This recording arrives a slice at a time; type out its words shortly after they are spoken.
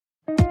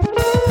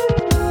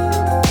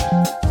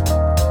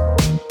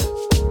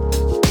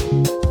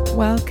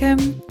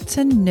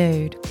to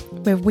Nude,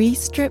 where we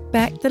strip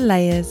back the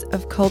layers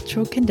of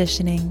cultural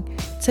conditioning,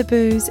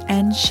 taboos,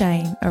 and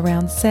shame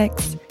around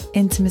sex,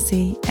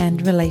 intimacy,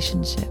 and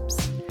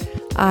relationships.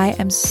 I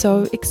am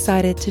so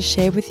excited to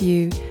share with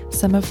you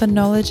some of the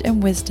knowledge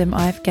and wisdom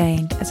I've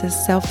gained as a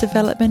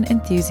self-development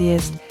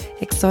enthusiast,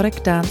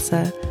 exotic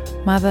dancer,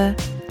 mother,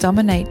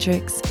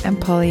 dominatrix,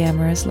 and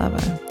polyamorous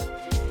lover.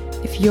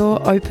 If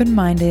you're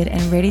open-minded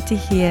and ready to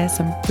hear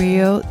some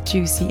real,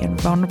 juicy,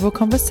 and vulnerable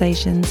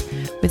conversations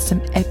with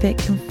some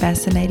epic and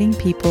fascinating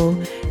people,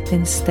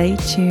 then stay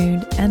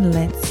tuned and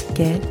let's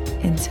get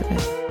into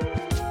it.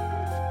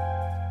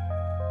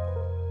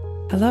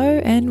 Hello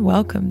and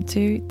welcome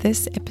to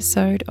this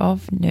episode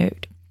of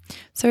Nude.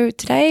 So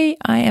today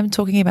I am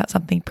talking about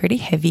something pretty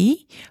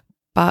heavy,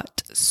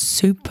 but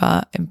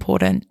super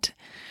important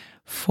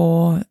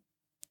for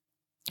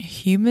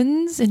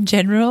humans in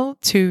general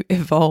to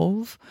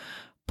evolve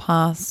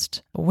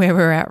past where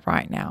we're at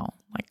right now.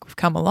 Like, we've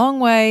come a long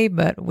way,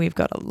 but we've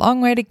got a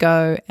long way to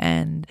go.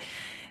 And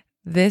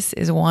this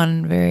is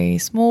one very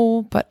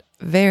small but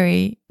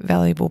very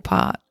valuable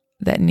part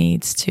that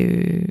needs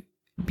to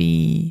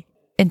be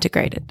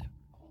integrated.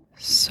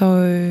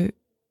 So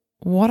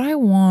what I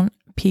want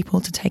people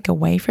to take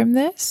away from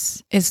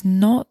this is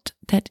not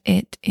that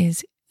it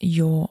is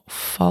your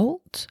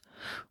fault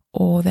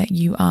or that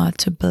you are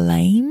to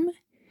blame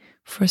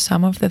for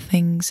some of the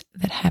things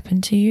that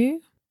happen to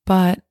you,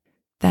 but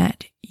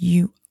that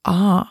you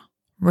are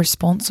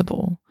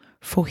responsible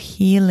for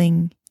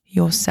healing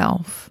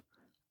yourself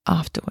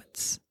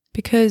afterwards.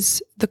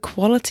 Because the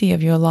quality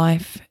of your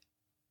life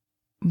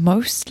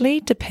mostly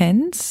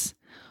depends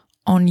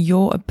on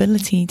your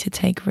ability to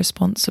take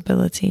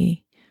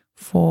responsibility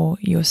for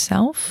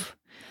yourself,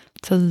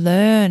 to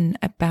learn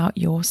about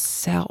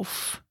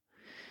yourself.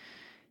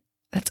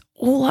 That's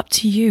all up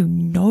to you.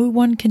 No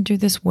one can do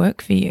this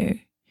work for you.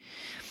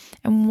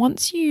 And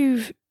once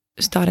you've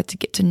started to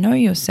get to know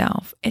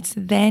yourself, it's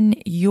then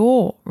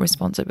your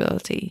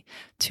responsibility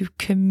to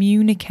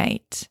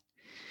communicate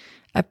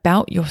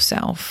about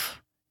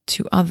yourself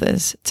to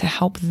others, to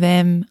help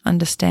them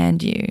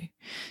understand you,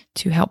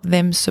 to help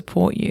them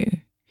support you.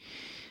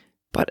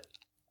 But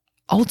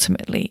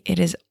ultimately, it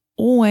is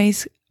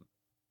always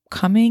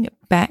coming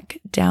back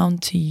down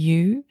to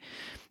you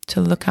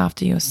to look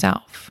after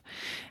yourself.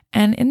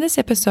 And in this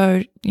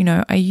episode,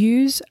 I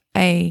use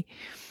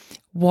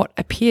what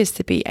appears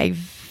to be a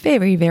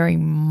very, very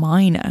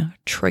minor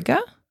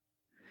trigger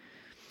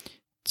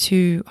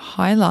to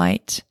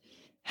highlight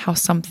how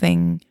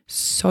something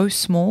so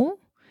small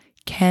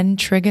can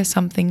trigger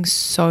something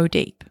so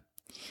deep.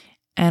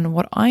 And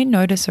what I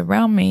notice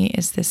around me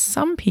is there's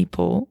some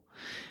people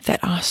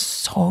that are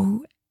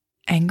so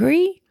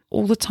angry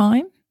all the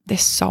time. They're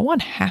so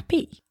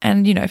unhappy.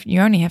 And, if you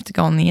only have to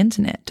go on the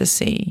internet to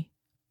see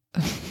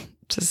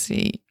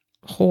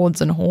hordes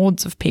and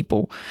hordes of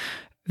people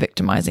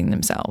victimizing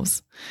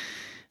themselves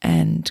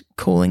and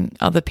calling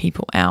other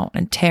people out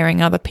and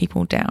tearing other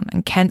people down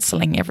and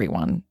canceling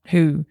everyone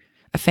who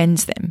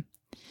offends them.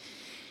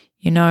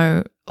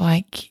 Nah,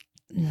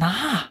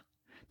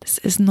 this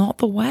is not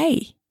the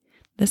way.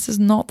 This is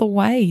not the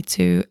way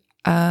to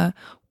a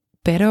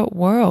better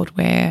world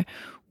where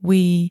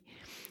we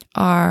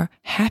are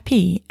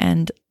happy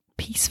and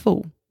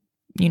peaceful.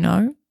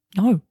 No,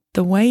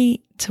 the way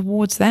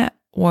towards that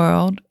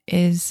world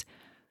is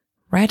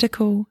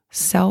radical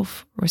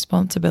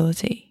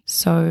self-responsibility.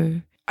 So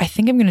I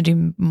think I'm going to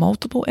do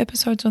multiple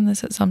episodes on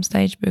this at some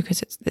stage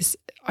because it's this,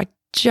 I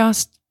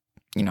just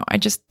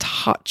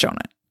touch on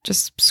it,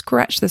 just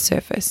scratch the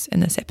surface in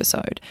this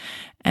episode.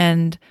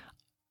 And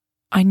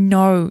I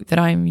know that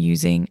I'm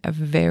using a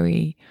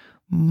very,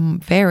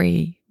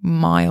 very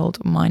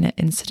mild, minor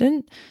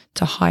incident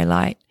to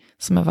highlight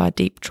some of our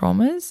deep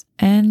traumas.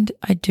 And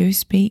I do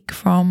speak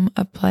from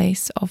a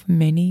place of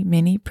many,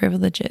 many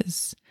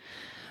privileges.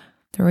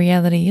 The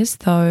reality is,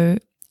 though,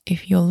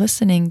 if you're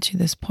listening to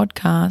this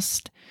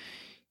podcast,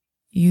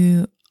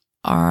 you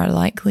are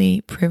likely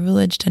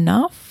privileged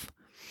enough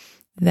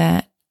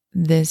that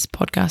this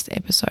podcast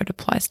episode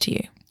applies to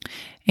you.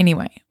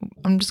 Anyway,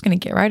 I'm just going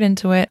to get right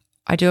into it.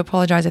 I do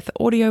apologize if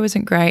the audio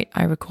isn't great.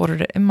 I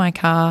recorded it in my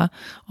car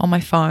on my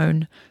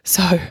phone,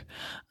 so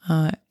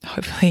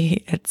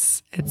hopefully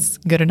it's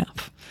good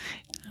enough.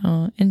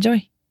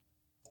 Enjoy.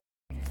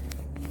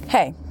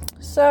 Hey.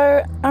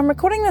 So I'm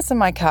recording this in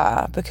my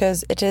car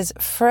because it is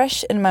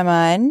fresh in my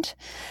mind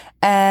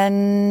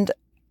and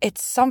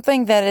it's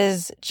something that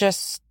is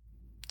just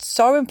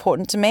so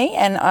important to me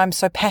and I'm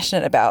so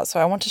passionate about,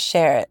 so I want to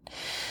share it.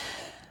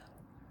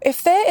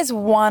 If there is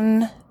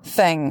one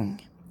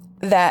thing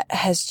that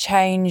has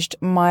changed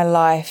my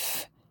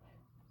life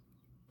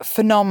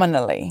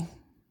phenomenally,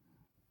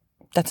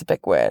 that's a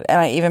big word,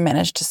 and I even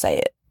managed to say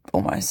it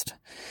almost,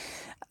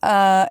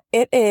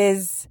 it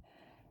is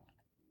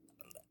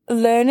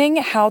learning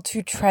how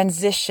to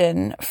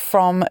transition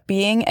from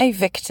being a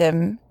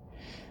victim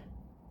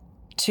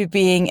to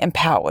being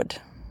empowered.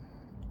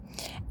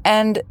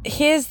 And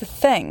here's the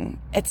thing.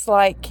 It's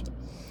like,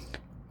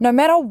 no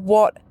matter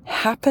what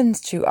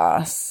happens to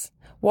us,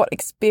 what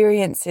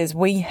experiences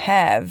we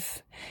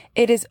have,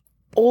 it is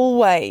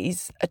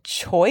always a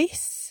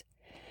choice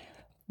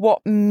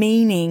what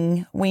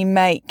meaning we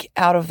make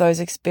out of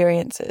those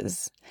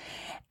experiences.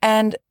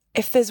 And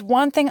if there's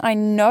one thing I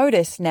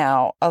notice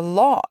now a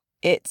lot,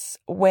 it's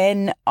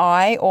when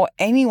I or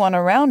anyone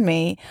around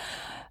me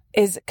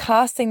is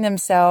casting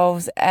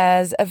themselves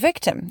as a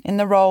victim, in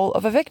the role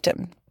of a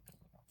victim.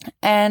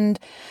 And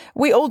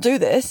we all do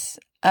this.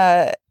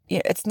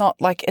 It's not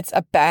like it's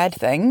a bad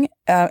thing.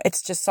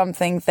 It's just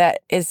something that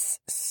is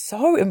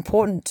so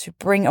important to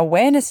bring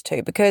awareness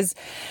to, because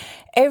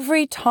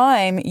every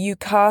time you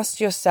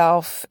cast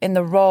yourself in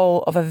the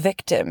role of a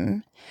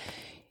victim,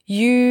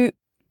 you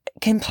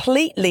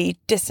completely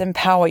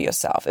disempower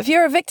yourself. If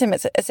you're a victim,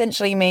 it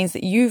essentially means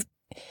that you've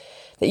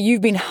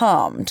been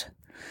harmed,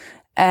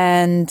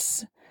 and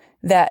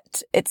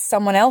that it's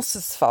someone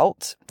else's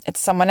fault.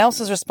 It's someone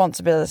else's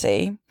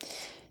responsibility.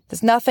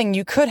 There's nothing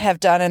you could have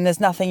done, and there's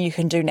nothing you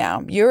can do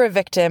now. You're a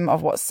victim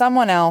of what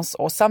someone else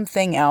or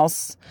something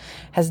else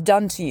has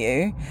done to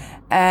you.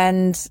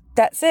 And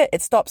that's it.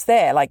 It stops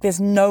there. Like,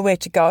 there's nowhere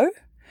to go.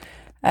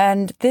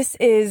 And this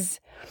is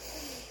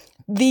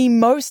the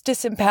most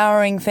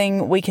disempowering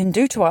thing we can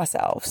do to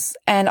ourselves.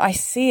 And I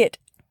see it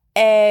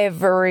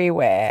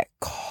everywhere,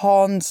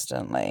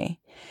 constantly.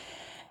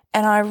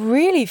 And I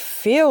really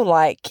feel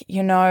like,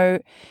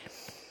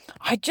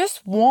 I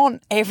just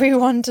want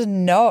everyone to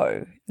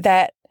know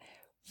that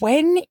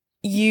when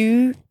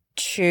you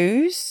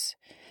choose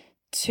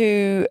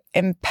to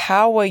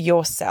empower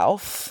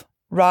yourself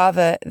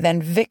rather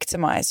than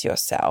victimize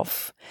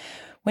yourself,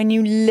 when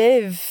you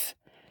live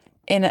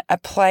in a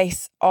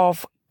place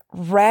of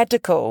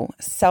radical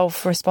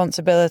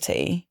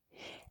self-responsibility,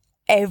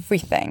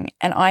 everything,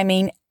 and I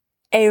mean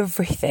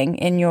everything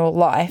in your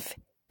life,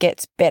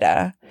 gets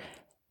better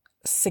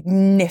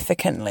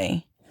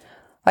significantly,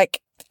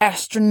 like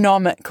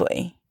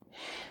astronomically.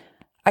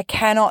 I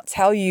cannot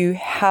tell you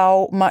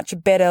how much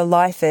better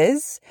life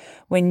is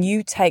when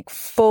you take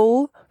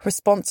full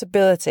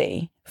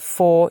responsibility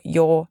for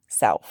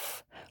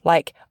yourself.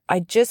 Like, I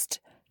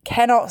just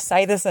cannot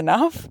say this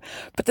enough.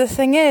 But the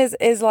thing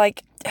is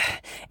like,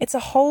 it's a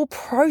whole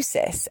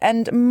process.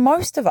 And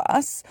most of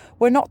us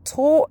were not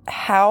taught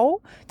how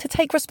to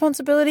take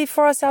responsibility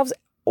for ourselves,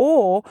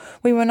 or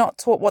we were not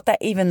taught what that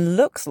even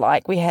looks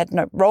like. We had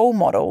no role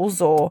models,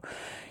 or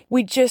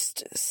we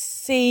just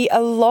see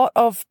a lot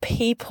of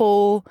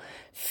people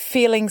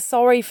feeling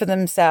sorry for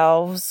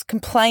themselves,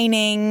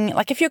 complaining.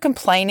 Like, if you're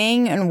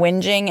complaining and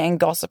whinging and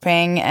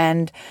gossiping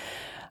and,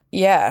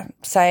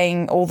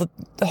 saying all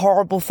the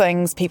horrible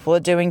things people are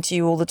doing to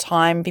you all the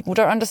time, people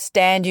don't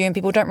understand you and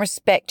people don't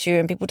respect you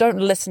and people don't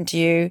listen to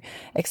you,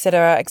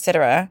 etc.,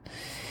 etc.,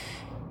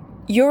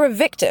 you're a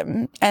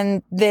victim,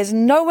 and there's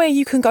nowhere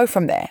you can go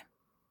from there.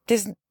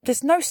 There's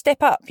no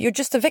step up. You're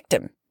just a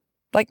victim.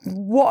 Like,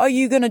 what are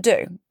you going to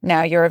do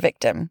now you're a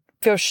victim?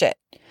 Feel shit.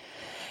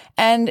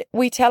 And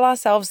we tell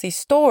ourselves these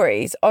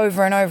stories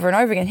over and over and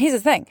over again. Here's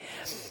the thing.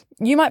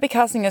 You might be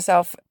casting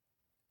yourself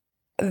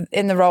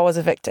in the role as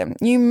a victim.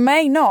 You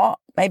may not.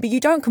 Maybe you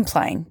don't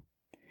complain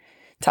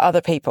to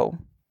other people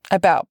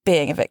about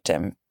being a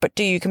victim. But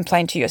do you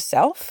complain to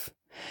yourself?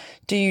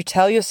 Do you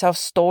tell yourself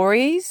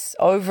stories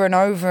over and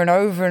over and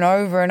over and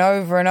over and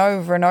over and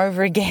over and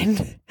over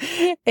again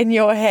in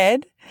your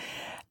head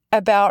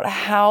about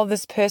how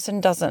this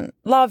person doesn't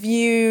love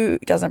you,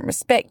 doesn't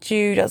respect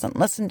you, doesn't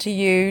listen to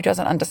you,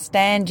 doesn't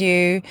understand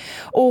you,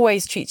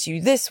 always treats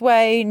you this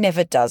way,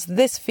 never does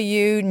this for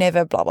you,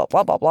 never blah, blah,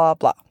 blah, blah, blah,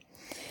 blah.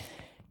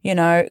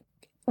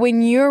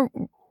 When you're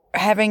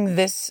having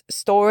this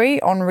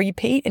story on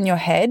repeat in your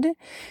head,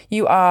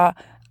 you are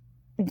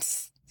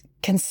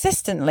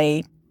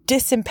consistently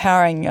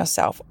disempowering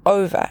yourself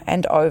over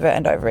and over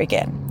and over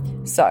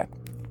again. So,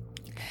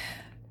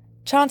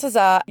 chances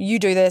are you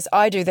do this,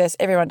 I do this,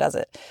 everyone does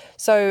it.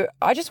 So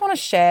I just want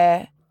to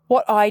share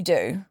what I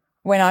do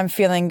when I'm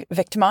feeling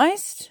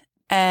victimized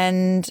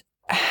and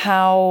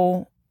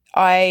how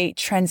I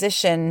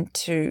transition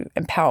to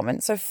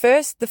empowerment. So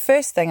the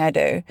first thing I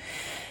do,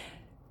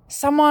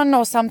 someone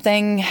or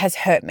something has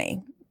hurt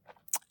me.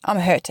 I'm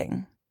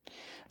hurting.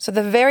 So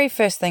the very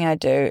first thing I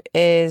do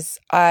is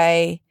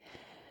I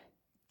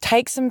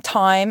take some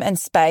time and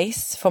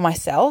space for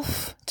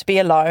myself to be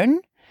alone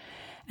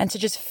and to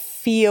just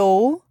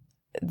feel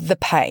the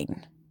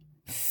pain.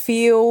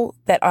 Feel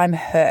that I'm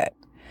hurt.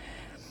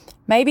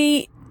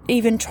 Maybe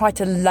even try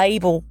to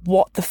label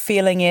what the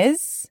feeling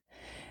is,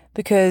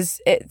 because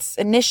it's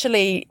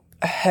initially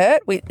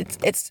hurt. We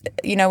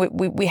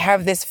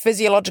have this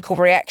physiological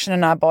reaction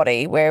in our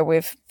body where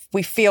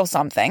we feel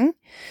something,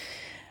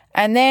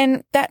 and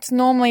then that's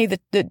normally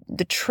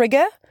the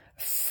trigger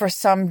for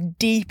some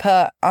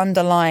deeper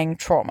underlying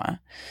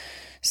trauma.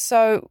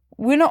 So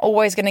we're not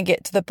always going to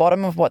get to the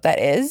bottom of what that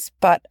is,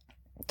 but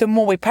the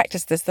more we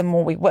practice this, the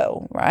more we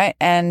will, right?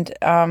 And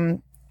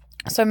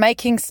so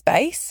making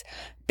space,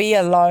 be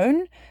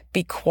alone,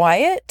 be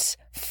quiet,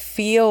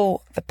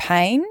 feel the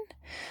pain.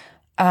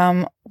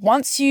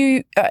 Once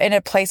you are in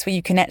a place where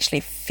you can actually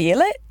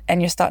feel it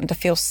and you're starting to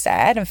feel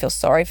sad and feel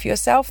sorry for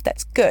yourself,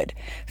 that's good.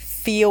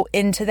 Feel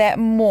into that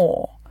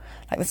more.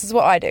 Like, this is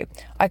what I do.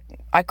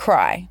 I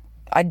cry.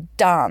 I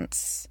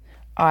dance.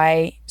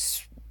 I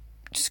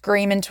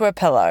scream into a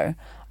pillow.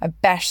 I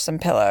bash some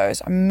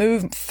pillows. I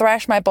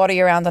thrash my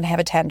body around and have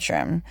a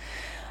tantrum.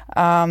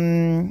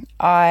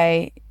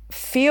 I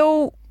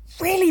feel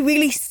really,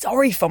 really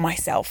sorry for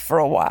myself for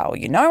a while,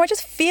 I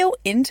just feel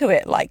into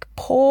it, like,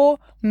 poor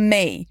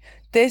me.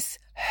 This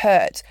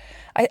hurt.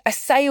 I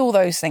say all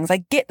those things.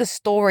 I get the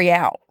story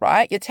out,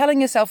 right? You're telling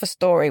yourself a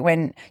story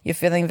when you're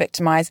feeling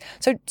victimized.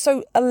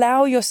 So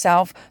allow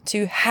yourself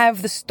to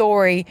have the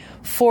story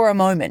for a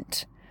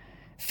moment.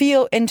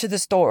 Feel into the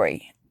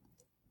story.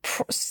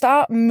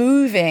 Start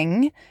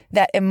moving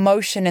that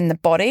emotion in the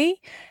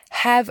body.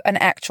 Have an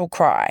actual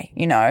cry,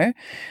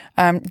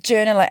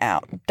 journal it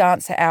out,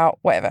 dance it out,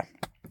 whatever.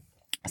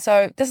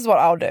 So this is what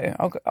I'll do.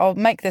 I'll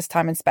make this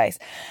time and space.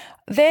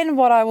 Then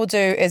what I will do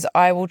is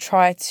I will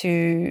try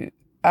to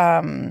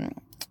kind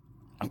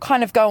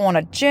of go on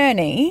a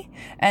journey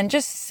and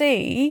just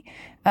see,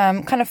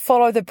 kind of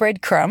follow the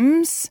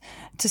breadcrumbs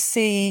to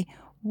see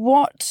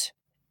what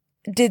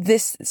did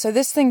this. So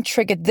this thing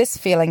triggered this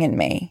feeling in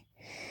me.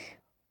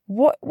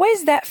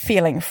 Where's that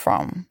feeling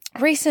from?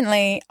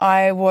 Recently,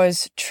 I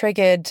was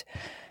triggered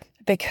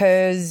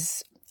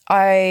because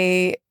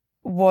I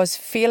was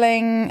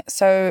feeling,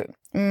 so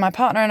my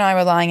partner and I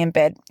were lying in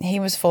bed. He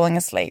was falling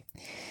asleep.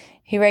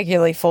 He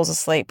regularly falls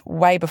asleep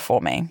way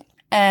before me.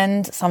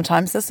 And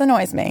sometimes this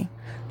annoys me.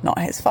 Not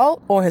his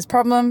fault or his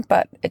problem,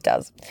 but it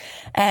does.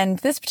 And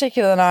this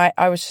particular night,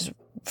 I was just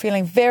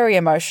feeling very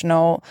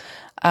emotional,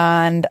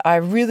 and I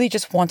really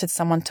just wanted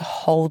someone to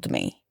hold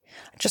me.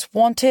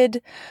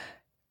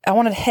 I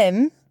wanted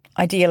him,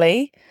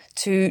 ideally,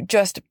 to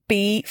just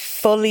be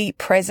fully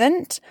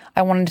present.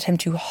 I wanted him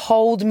to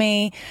hold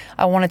me.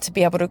 I wanted to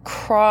be able to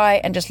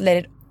cry and just let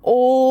it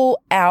all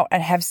out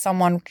and have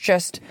someone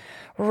just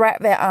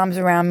wrap their arms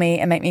around me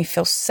and make me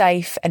feel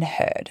safe and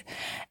heard.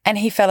 And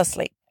he fell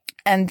asleep.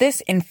 And this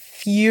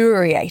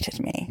infuriated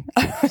me.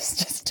 I was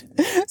just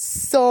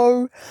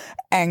so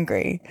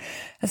angry.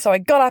 And so I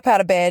got up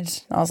out of bed.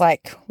 I was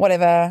like,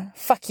 whatever,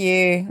 fuck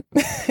you,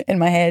 in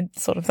my head,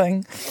 sort of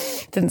thing.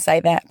 Didn't say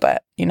that,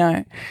 but you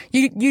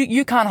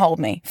can't hold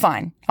me.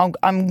 Fine,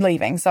 I'm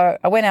leaving. So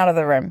I went out of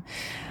the room.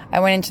 I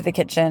went into the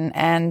kitchen,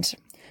 and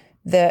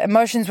the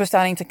emotions were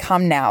starting to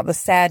come now. The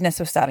sadness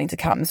was starting to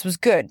come. This was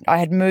good. I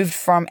had moved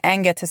from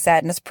anger to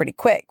sadness pretty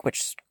quick,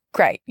 which is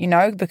great,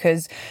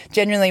 because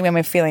generally when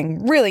we're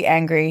feeling really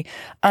angry,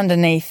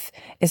 underneath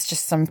is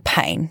just some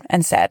pain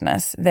and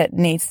sadness that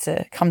needs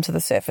to come to the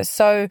surface.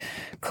 So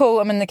cool.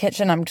 I'm in the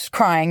kitchen. I'm just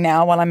crying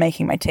now while I'm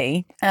making my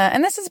tea.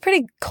 And this is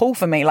pretty cool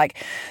for me. Like,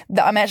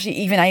 that I'm actually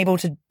even able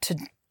to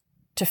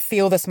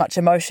feel this much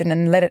emotion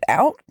and let it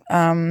out.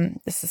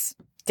 This is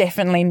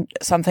definitely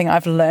something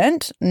I've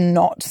learned,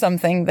 not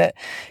something that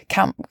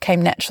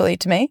came naturally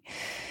to me.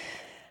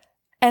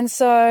 And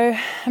so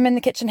I'm in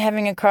the kitchen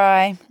having a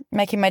cry,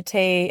 making my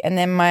tea, and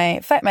then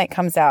my flatmate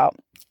comes out,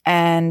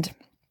 and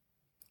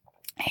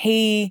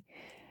he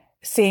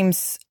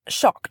seems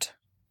shocked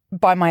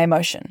by my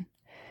emotion.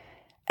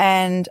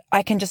 And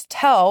I can just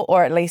tell,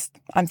 or at least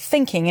I'm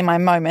thinking in my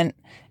moment,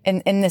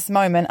 in this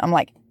moment, I'm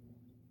like,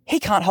 he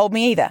can't hold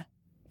me either.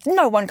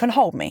 No one can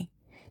hold me.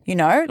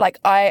 Like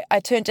I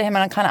turned to him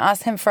and I kind of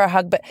asked him for a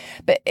hug, but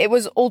it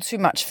was all too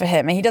much for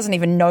him. And he doesn't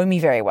even know me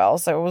very well.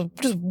 So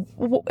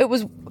it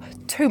was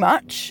too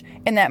much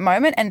in that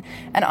moment. And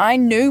I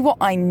knew what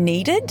I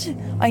needed.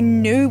 I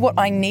knew what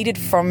I needed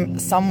from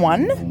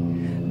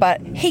someone,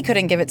 but he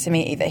couldn't give it to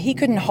me either. He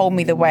couldn't hold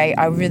me the way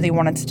I really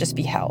wanted to just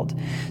be held.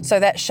 So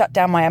that shut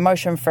down my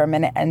emotion for a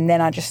minute. And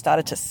then I just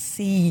started to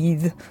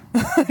seethe.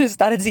 I just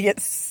started to get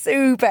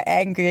super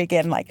angry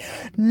again. Like,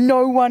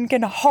 no one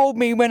can hold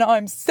me when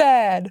I'm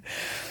sad.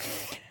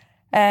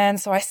 And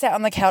so I sat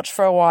on the couch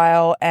for a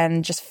while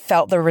and just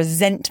felt the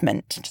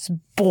resentment just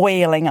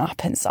boiling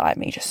up inside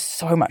me, just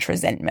so much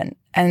resentment.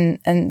 And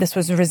this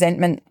was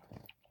resentment,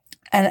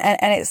 and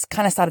it's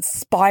kind of started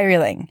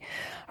spiraling.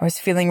 I was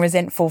feeling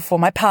resentful for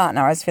my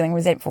partner. I was feeling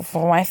resentful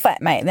for my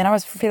flatmate. Then I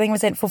was feeling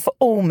resentful for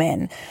all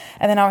men.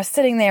 And then I was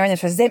sitting there in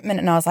this resentment,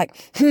 and I was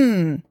like,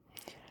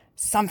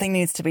 something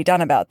needs to be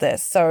done about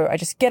this. So I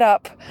just get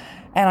up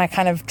and I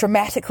kind of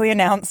dramatically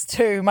announce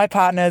to my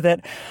partner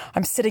that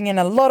I'm sitting in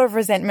a lot of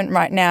resentment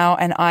right now,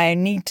 and I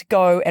need to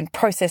go and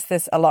process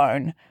this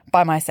alone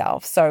by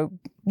myself. So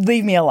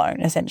leave me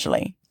alone,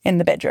 essentially, in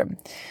the bedroom.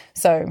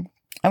 So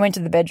I went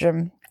to the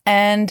bedroom,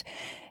 and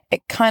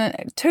it kind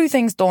of, two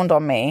things dawned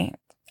on me.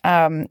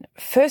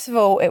 First of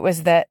all, it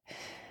was that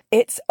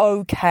it's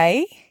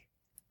okay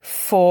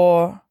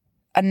for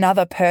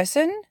another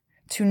person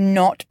to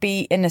not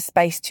be in a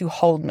space to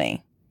hold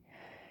me.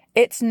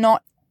 It's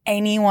not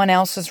anyone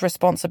else's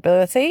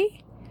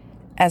responsibility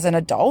as an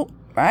adult,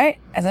 right?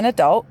 As an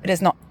adult, it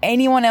is not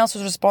anyone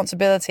else's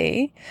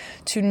responsibility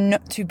to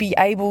be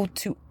able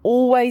to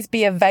always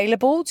be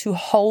available to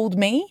hold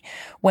me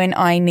when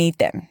I need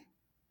them.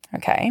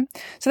 Okay.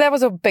 So that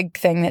was a big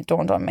thing that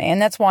dawned on me.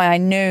 And that's why I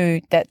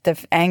knew that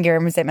the anger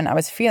and resentment I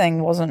was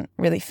feeling wasn't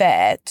really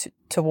fair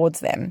towards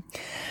them.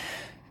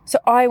 So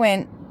I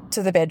went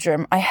to the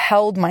bedroom. I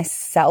held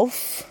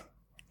myself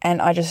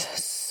and I just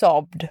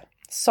sobbed.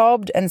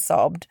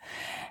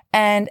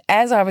 And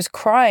as I was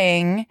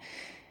crying,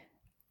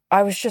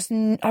 I was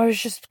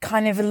just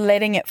kind of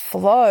letting it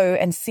flow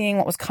and seeing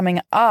what was coming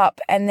up.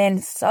 And then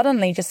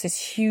suddenly just this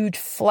huge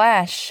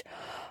flash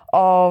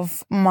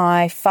of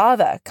my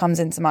father comes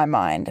into my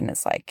mind. And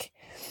it's like,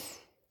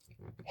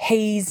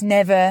 he's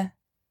never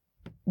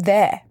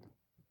there.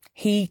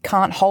 He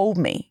can't hold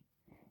me.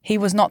 He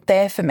was not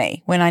there for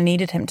me when I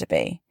needed him to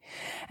be.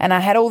 And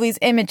I had all these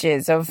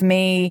images of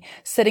me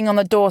sitting on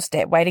the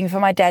doorstep waiting for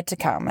my dad to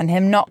come and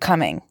him not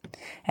coming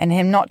and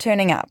him not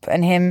turning up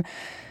and him.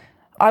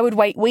 I would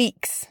wait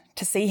weeks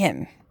to see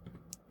him.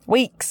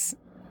 Weeks.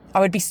 I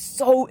would be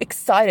so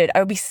excited. I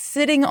would be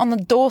sitting on the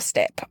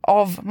doorstep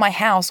of my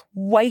house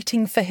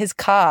waiting for his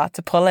car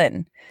to pull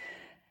in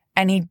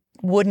and he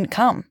wouldn't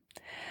come.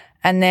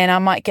 And then I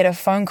might get a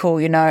phone call,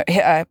 he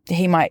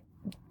might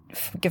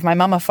give my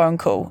mum a phone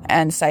call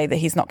and say that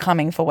he's not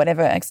coming for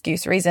whatever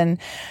excuse reason.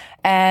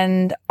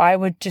 And I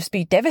would just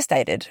be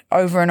devastated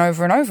over and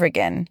over and over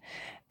again.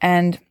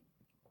 And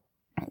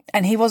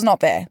he was not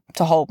there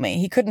to hold me.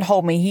 He couldn't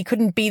hold me. He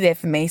couldn't be there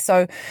for me.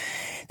 So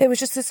there was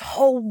just this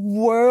whole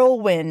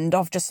whirlwind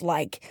of just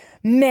like,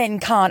 men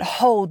can't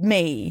hold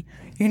me,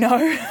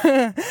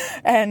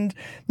 and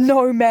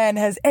no man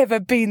has ever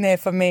been there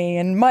for me.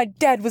 And my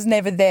dad was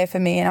never there for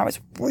me. And I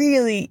was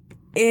really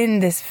in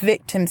this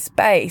victim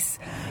space,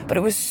 but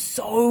it was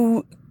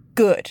so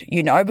good,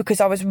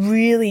 because I was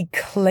really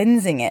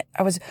cleansing it.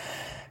 I was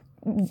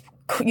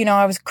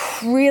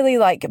really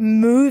like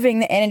moving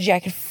the energy. I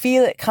could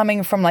feel it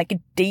coming from like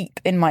deep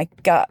in my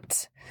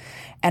gut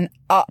and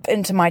up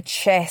into my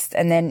chest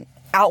and then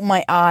out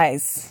my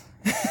eyes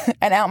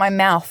and out my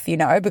mouth,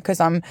 because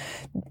I'm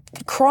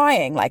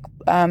crying, like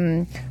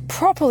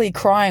properly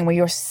crying where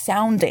you're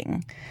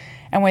sounding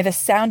and where the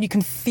sound, you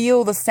can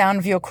feel the sound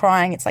of your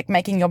crying. It's like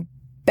making your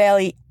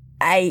belly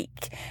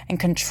ache and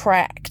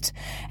contract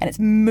and it's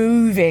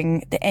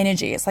moving the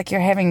energy. It's like you're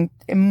having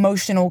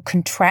emotional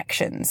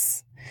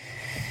contractions.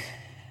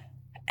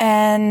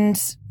 And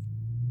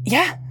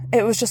yeah,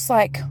 it was just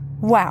like,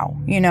 wow,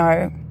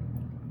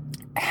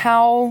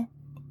 how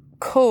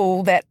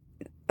cool that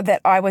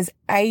I was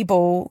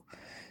able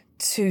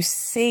to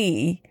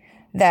see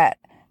that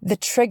the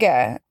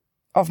trigger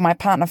of my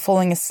partner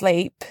falling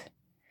asleep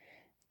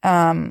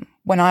when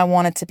I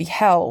wanted to be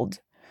held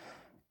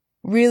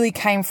really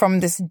came from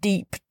this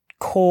deep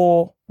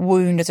core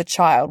wound as a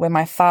child where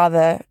my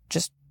father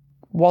just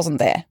wasn't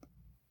there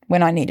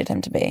when I needed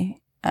him to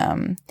be.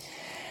 And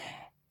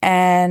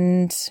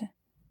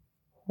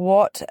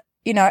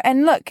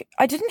look,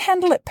 I didn't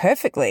handle it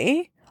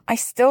perfectly. I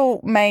still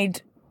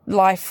made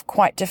life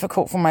quite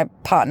difficult for my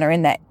partner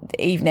in that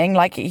evening.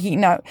 Like,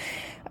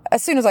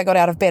 as soon as I got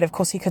out of bed, of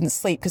course, he couldn't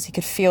sleep because he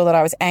could feel that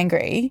I was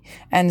angry.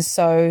 And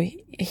so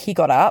he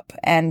got up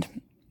and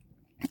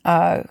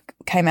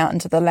came out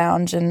into the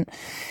lounge and,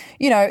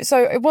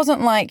 so it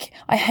wasn't like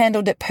I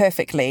handled it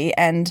perfectly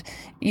and,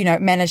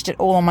 managed it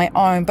all on my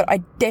own, but I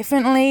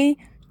definitely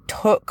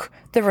took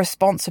the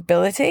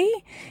responsibility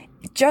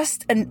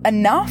just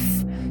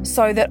enough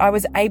so that I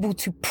was able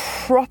to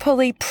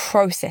properly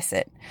process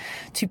it,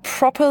 to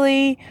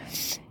properly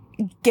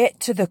get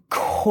to the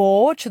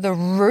core, to the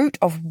root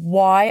of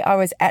why I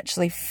was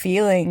actually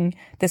feeling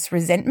this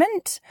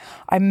resentment.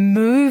 I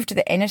moved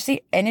the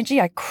energy.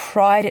 I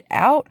cried it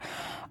out.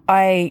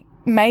 I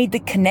made the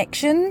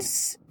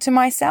connections to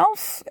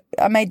myself.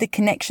 I made the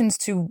connections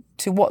to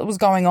what was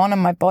going on in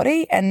my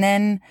body. And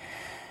then,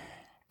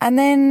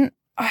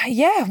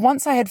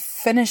 once I had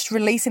finished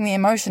releasing the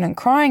emotion and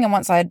crying, and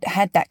once I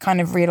had that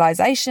kind of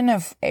realization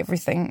of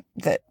everything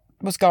that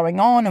was going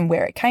on and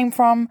where it came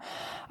from,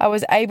 I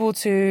was able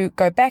to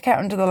go back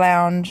out into the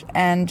lounge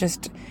and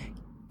just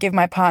give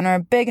my partner a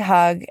big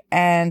hug.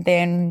 And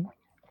then,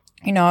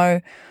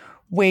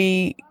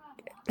 we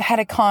had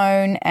a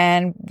cone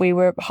and we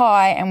were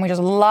high and we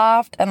just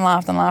laughed and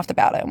laughed and laughed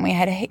about it. And we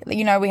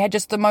had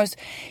just the most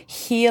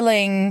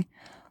healing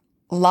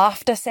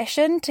laughter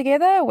session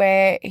together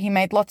where he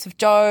made lots of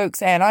jokes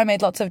and I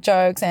made lots of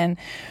jokes and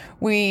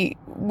we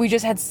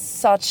just had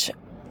such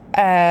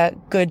a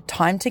good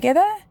time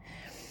together.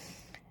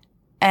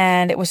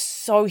 And it was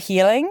so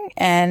healing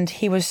and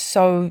he was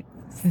so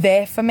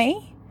there for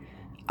me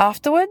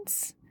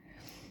afterwards.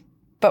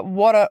 But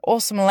what an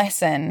awesome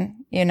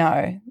lesson,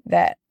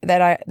 that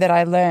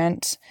I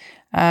learned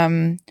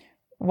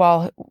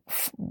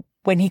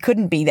when he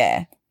couldn't be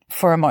there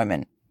for a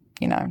moment,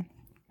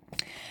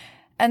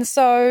 And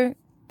so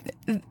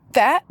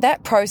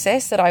that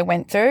process that I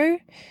went through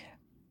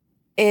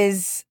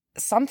is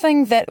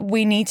something that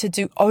we need to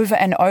do over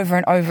and over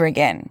and over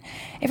again.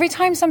 Every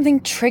time something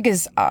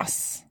triggers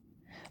us,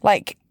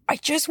 like I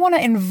just want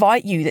to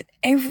invite you that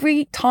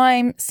every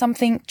time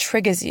something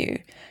triggers you,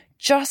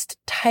 just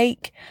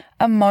take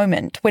a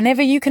moment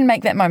whenever you can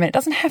make that moment. It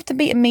doesn't have to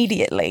be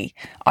immediately.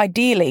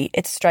 Ideally,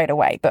 it's straight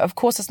away, but of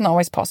course it's not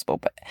always possible.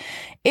 But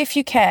if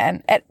you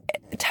can,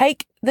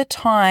 take the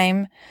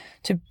time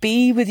to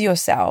be with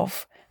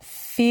yourself,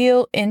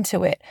 feel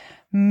into it,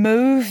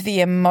 move the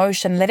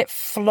emotion, let it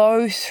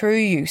flow through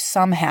you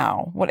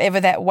somehow, whatever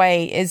that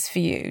way is for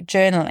you.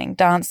 Journaling,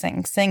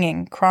 dancing,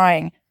 singing,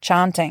 crying,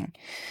 chanting,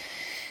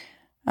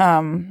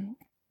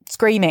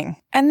 screaming,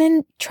 and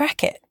then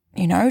track it.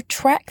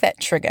 Track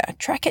that trigger,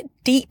 track it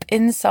deep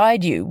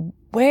inside you.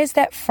 Where's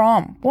that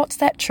from? What's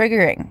that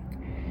triggering?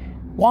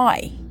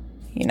 Why?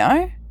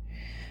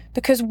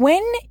 Because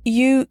when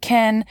you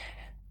can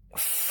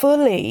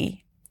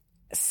fully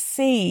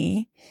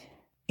see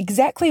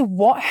exactly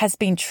what has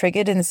been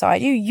triggered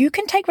inside you, you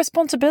can take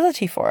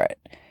responsibility for it.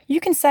 You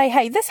can say,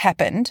 hey, this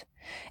happened.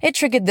 It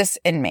triggered this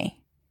in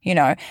me,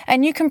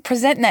 and you can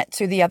present that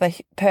to the other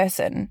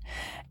person,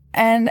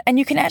 and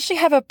you can actually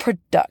have a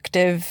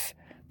productive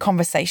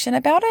conversation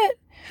about it.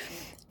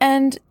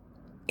 And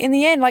in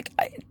the end,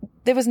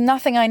 there was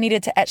nothing I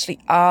needed to actually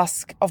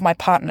ask of my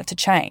partner to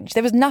change.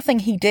 There was nothing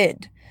he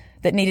did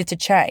that needed to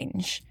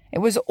change. It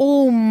was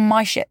all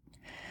my shit.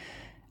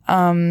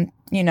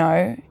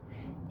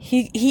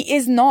 He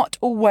is not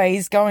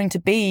always going to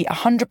be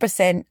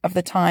 100% of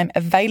the time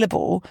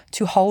available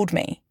to hold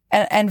me,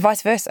 and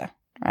vice versa,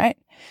 right?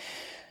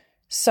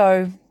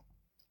 So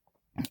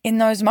in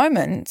those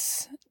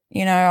moments,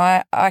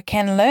 I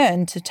can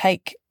learn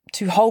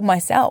to hold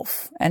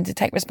myself and to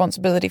take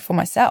responsibility for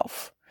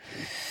myself.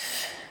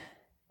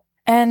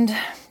 And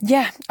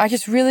yeah, I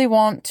just really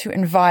want to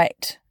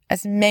invite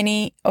as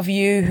many of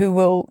you who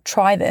will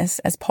try this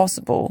as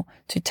possible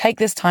to take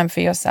this time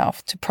for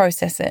yourself, to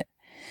process it,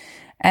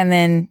 and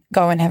then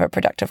go and have a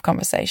productive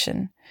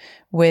conversation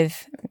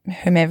with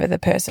whomever the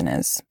person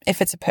is,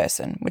 if it's a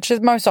person, which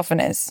it most often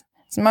is.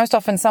 So most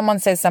often someone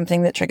says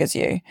something that triggers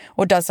you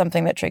or does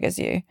something that triggers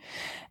you.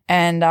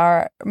 And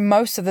a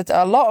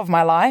lot of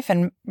my life,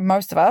 and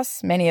most of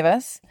us, many of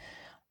us,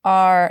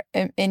 our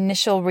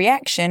initial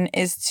reaction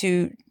is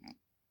to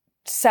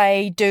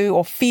say, do,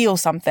 or feel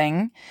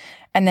something,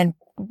 and then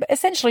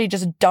essentially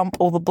just dump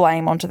all the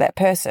blame onto that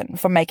person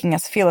for making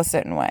us feel a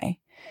certain way.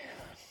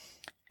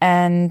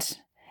 And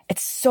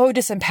it's so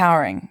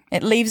disempowering.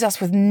 It leaves us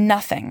with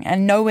nothing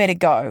and nowhere to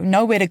go,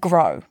 nowhere to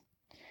grow.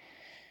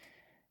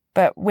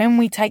 But when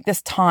we take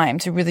this time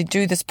to really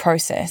do this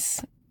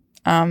process,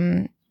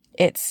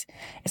 it's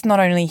not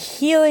only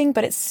healing,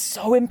 but it's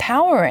so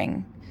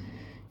empowering.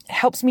 It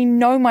helps me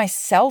know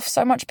myself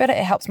so much better.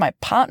 It helps my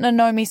partner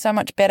know me so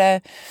much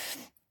better.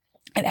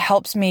 It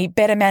helps me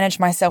better manage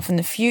myself in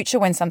the future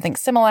when something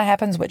similar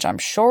happens, which I'm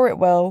sure it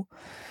will.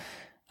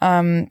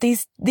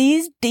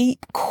 These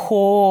deep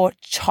core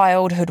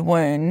childhood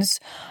wounds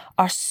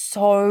are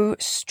so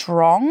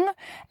strong,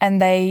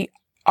 and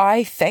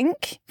I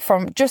think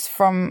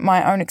from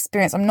my own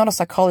experience, I'm not a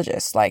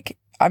psychologist,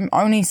 I'm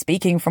only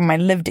speaking from my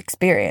lived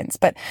experience,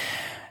 but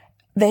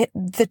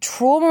the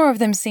trauma of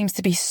them seems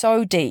to be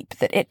so deep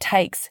that it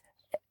takes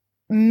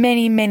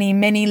many, many,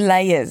 many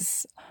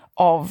layers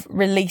of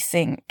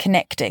releasing,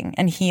 connecting,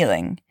 and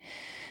healing.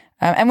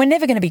 And we're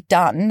never going to be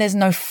done. There's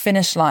no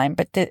finish line,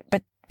 but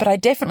I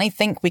definitely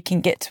think we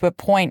can get to a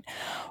point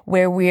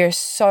where we're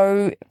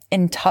so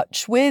in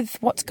touch with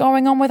what's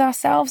going on with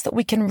ourselves that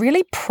we can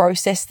really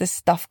process this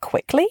stuff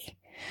quickly,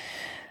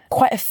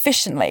 quite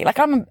efficiently.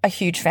 I'm a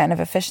huge fan of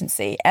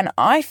efficiency, and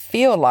I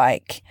feel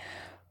like,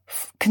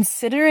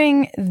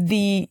 considering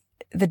the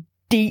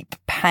deep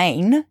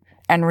pain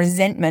and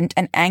resentment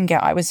and anger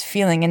I was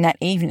feeling in that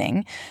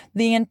evening,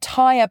 the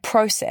entire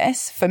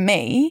process for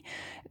me,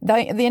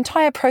 the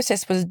entire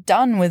process was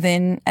done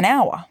within an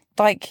hour.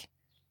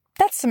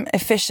 That's some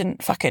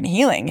efficient fucking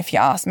healing, if you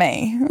ask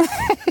me.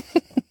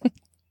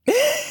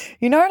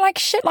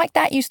 Shit like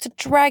that used to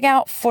drag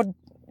out for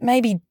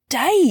maybe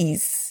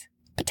days,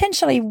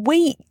 potentially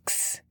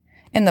weeks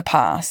in the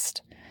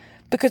past,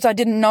 because I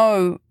didn't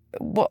know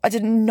what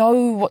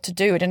to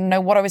do. I didn't know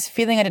what I was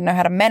feeling. I didn't know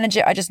how to manage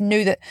it. I just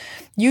knew that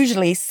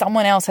usually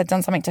someone else had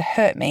done something to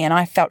hurt me, and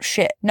I felt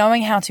shit.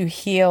 Knowing how to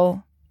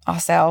heal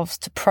ourselves,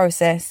 to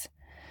process,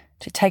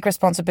 to take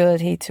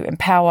responsibility, to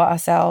empower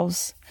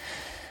ourselves.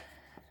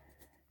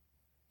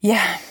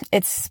 Yeah,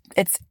 it's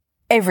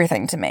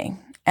everything to me.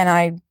 And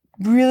I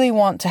really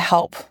want to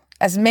help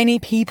as many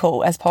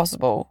people as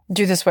possible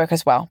do this work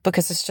as well,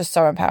 because it's just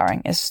so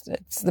empowering. It's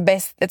the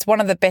best. It's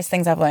one of the best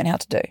things I've learned how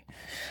to do.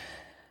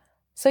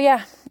 So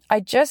yeah,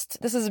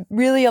 this is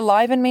really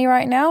alive in me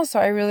right now.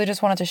 So I really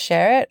just wanted to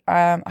share it.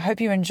 I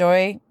hope you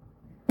enjoy.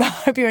 I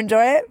hope you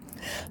enjoy it.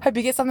 Hope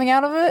you get something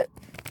out of it.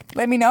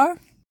 Let me know.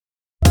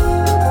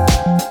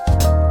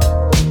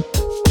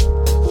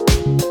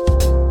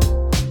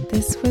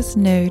 This was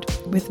Nude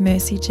with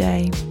Mercy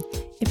J.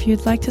 If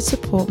you'd like to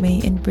support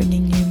me in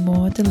bringing you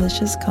more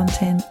delicious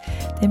content,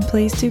 then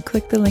please do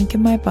click the link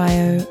in my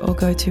bio or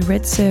go to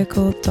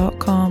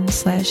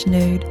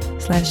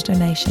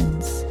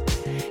redcircle.com/nude/donations.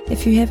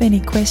 If you have any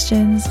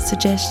questions,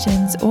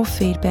 suggestions, or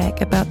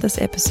feedback about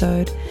this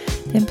episode,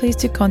 then please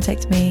do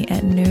contact me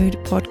at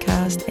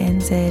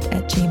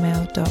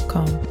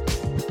nudepodcastnz@gmail.com.